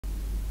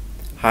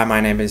Hi,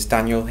 my name is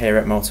Daniel here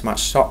at Motor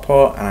Match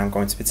Stockport, and I'm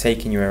going to be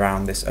taking you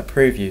around this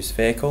approved used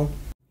vehicle.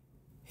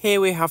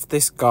 Here we have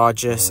this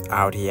gorgeous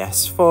Audi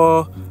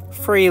S4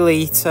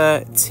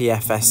 3.0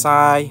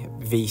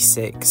 TFSI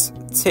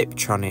V6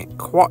 Tiptronic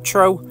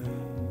Quattro.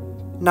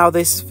 Now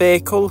this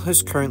vehicle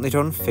has currently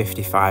done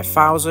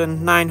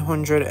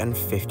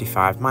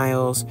 55,955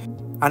 miles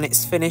and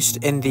it's finished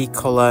in the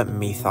colour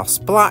Mythos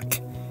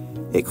Black.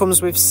 It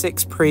comes with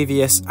 6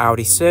 previous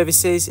Audi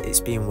services, it's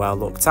been well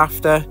looked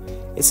after.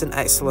 It's an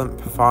excellent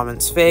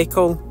performance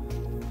vehicle.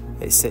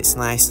 It sits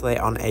nicely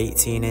on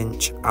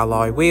 18-inch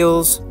alloy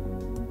wheels.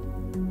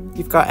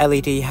 You've got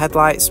LED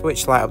headlights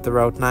which light up the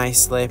road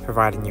nicely,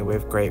 providing you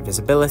with great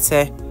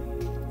visibility.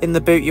 In the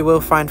boot you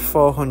will find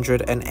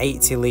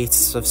 480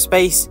 litres of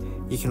space.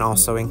 You can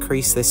also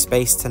increase this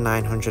space to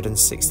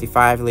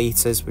 965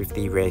 litres with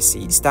the rear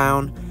seats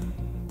down.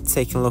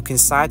 Taking a look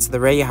inside to the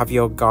rear, you have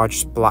your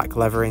gorgeous black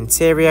leather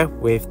interior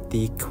with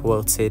the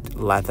quilted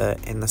leather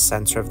in the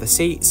centre of the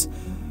seats.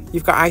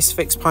 You've got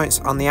ISOFIX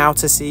points on the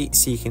outer seat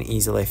so you can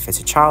easily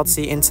fit a child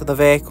seat into the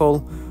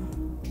vehicle.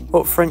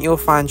 Up front you'll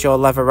find your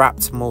leather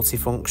wrapped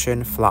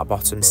multifunction flat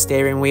bottom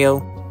steering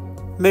wheel.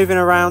 Moving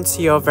around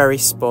to your very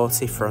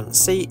sporty front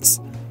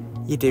seats,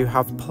 you do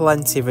have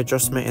plenty of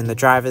adjustment in the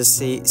driver's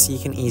seat so you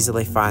can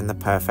easily find the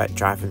perfect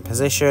driving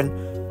position.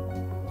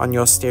 On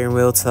your steering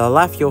wheel to the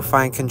left you'll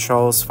find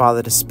controls for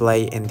the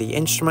display in the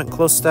instrument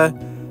cluster.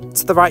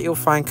 To the right you'll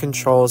find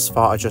controls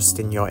for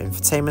adjusting your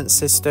infotainment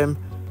system.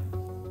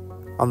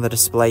 On the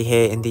display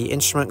here in the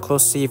instrument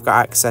cluster you've got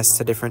access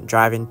to different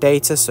driving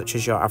data such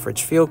as your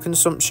average fuel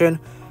consumption.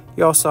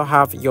 You also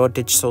have your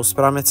digital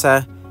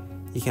speedometer.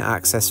 You can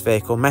access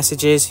vehicle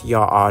messages,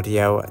 your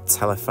audio,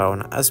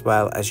 telephone as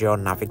well as your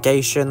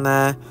navigation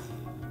there.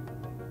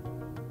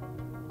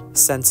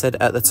 Centered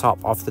at the top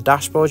of the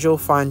dashboard you'll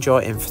find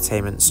your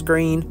infotainment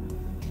screen.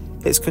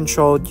 It's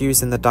controlled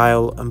using the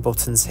dial and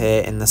buttons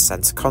here in the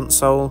center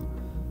console.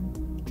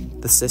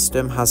 The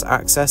system has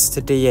access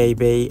to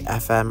DAB,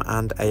 FM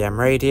and AM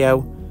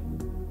radio.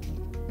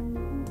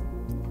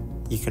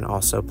 You can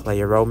also play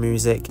your own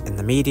music in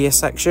the media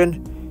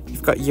section.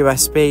 You've got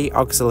USB,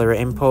 auxiliary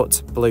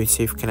input,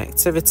 Bluetooth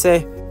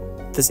connectivity.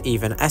 There's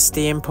even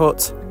SD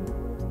input.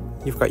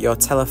 You've got your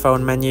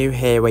telephone menu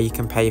here where you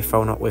can pair your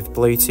phone up with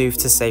Bluetooth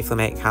to safely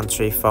make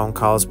hands-free phone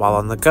calls while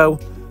on the go.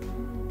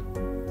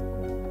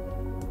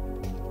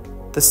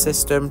 The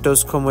system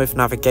does come with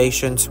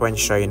navigation to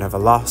ensure you're never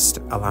lost,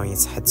 allowing you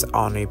to head to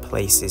all new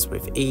places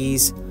with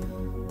ease.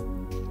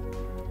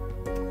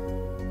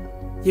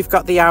 You've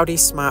got the Audi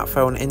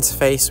smartphone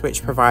interface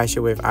which provides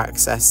you with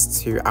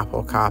access to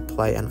Apple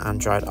CarPlay and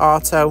Android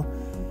Auto.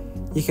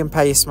 You can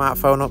pair your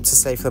smartphone up to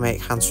safely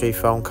make hands-free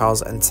phone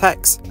calls and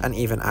texts and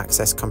even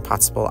access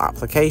compatible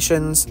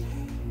applications.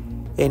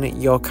 In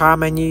your car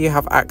menu you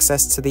have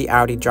access to the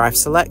Audi Drive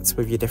Select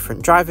with your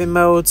different driving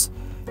modes.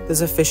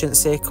 There's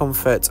efficiency,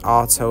 comfort,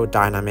 auto,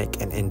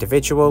 dynamic and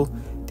individual.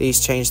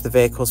 These change the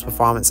vehicle's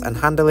performance and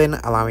handling,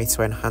 allowing you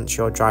to enhance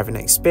your driving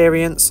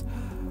experience.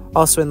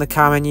 Also in the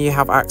car menu you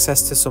have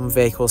access to some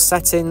vehicle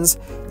settings.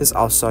 There's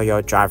also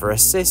your driver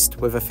assist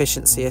with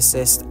efficiency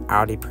assist,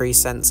 Audi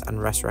presense and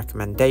rest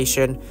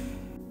recommendation.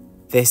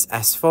 This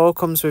S4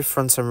 comes with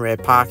front and rear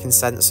parking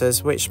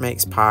sensors which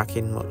makes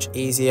parking much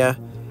easier.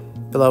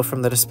 Below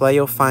from the display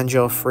you'll find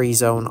your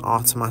 3-zone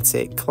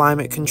automatic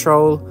climate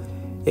control.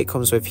 It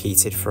comes with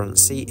heated front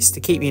seats to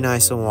keep you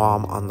nice and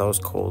warm on those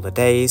colder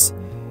days.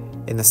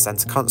 In the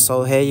center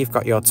console here you've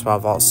got your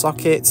 12-volt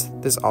socket.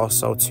 There's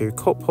also 2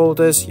 cup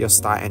holders, your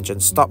start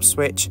engine stop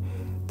switch.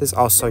 There's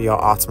also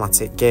your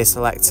automatic gear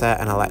selector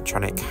and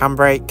electronic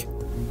handbrake.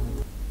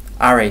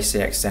 Our AC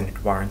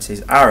extended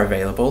warranties are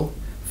available.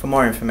 For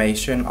more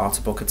information or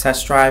to book a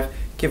test drive,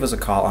 give us a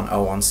call on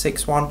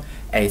 0161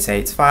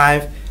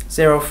 885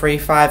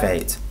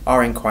 0358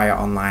 or inquire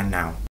online now.